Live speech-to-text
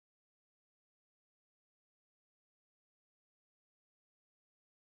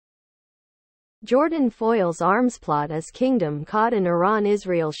Jordan foils arms plot as kingdom caught in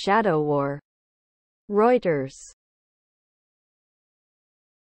Iran-Israel shadow war. Reuters.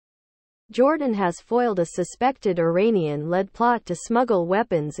 Jordan has foiled a suspected Iranian-led plot to smuggle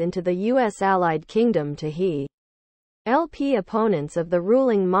weapons into the U.S. allied kingdom to help opponents of the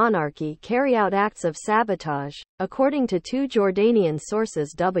ruling monarchy carry out acts of sabotage, according to two Jordanian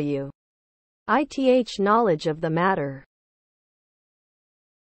sources with knowledge of the matter.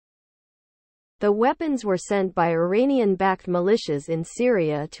 The weapons were sent by Iranian-backed militias in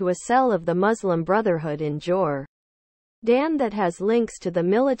Syria to a cell of the Muslim Brotherhood in Jordan that has links to the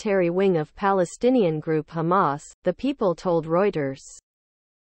military wing of Palestinian group Hamas, the People told Reuters.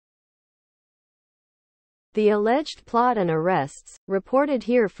 The alleged plot and arrests, reported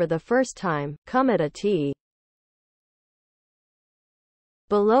here for the first time, come at a t.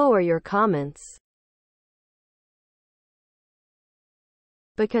 Below are your comments.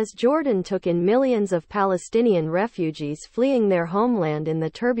 Because Jordan took in millions of Palestinian refugees fleeing their homeland in the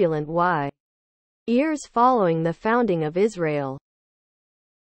turbulent years following the founding of Israel.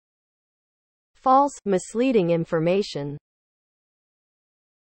 False, misleading information.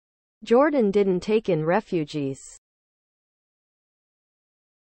 Jordan didn't take in refugees.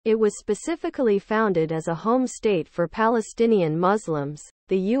 It was specifically founded as a home state for Palestinian Muslims.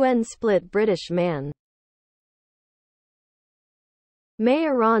 The UN split British man. May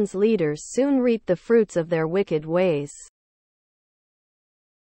Iran's leaders soon reap the fruits of their wicked ways.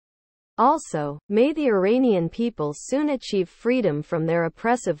 Also, may the Iranian people soon achieve freedom from their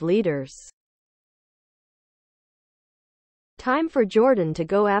oppressive leaders. Time for Jordan to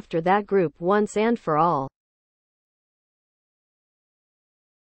go after that group once and for all.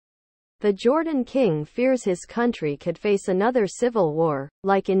 The Jordan king fears his country could face another civil war,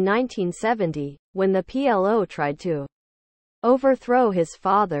 like in 1970, when the PLO tried to overthrow his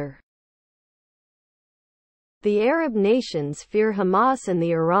father. The Arab nations fear Hamas and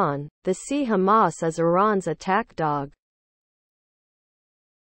the Iran, see Hamas as Iran's attack dog.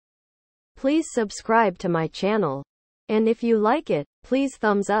 Please subscribe to my channel. And if you like it, please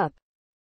thumbs up.